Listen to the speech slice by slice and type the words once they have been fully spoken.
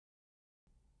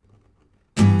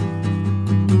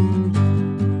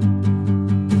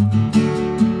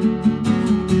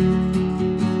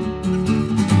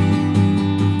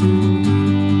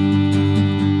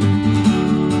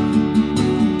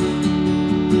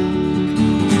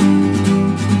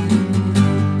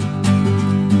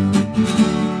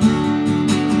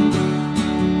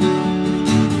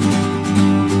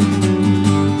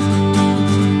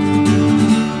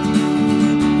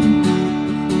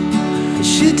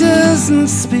doesn't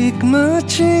speak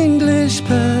much English,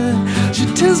 but she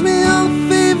tells me all her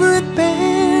favorite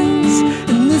bands,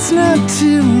 and there's not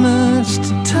too much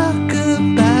to talk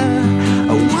about.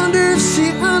 I wonder if she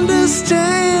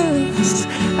understands.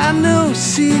 I know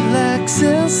she likes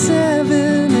L7,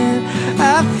 and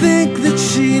I think that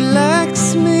she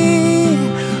likes me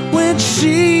when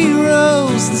she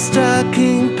rolls the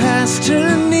stocking past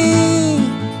her knee.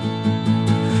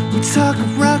 We talk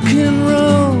rock and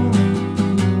roll.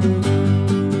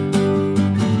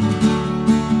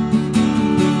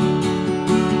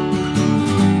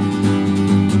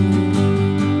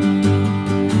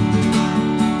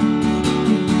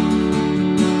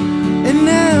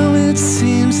 It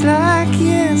seems like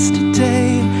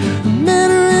yesterday I met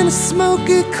her in a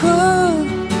smoky club.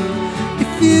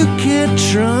 If you get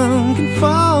drunk and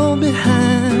fall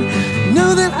behind,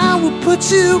 know that I will put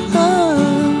you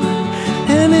up.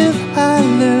 And if I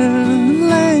learned the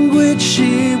language,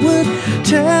 she would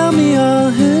tell me all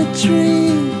her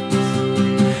dreams.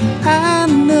 I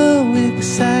know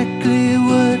exactly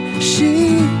what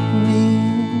she means.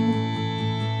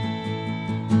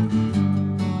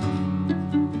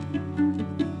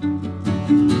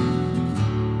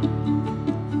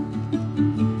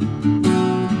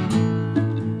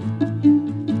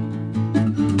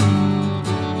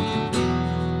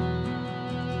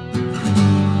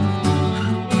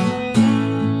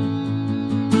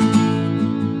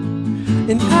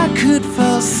 And I could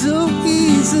fall so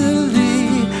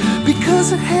easily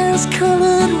because her hair's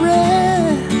colored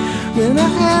red. When I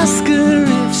ask her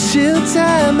if she'll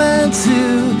tie mine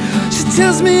too, she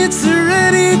tells me it's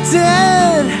already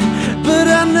dead. But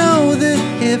I know that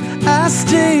if I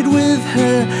stayed with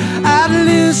her, I'd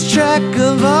lose track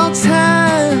of all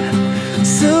time.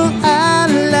 So I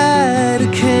light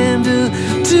a candle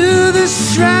to the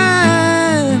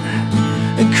shrine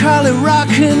and call it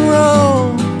rock and roll.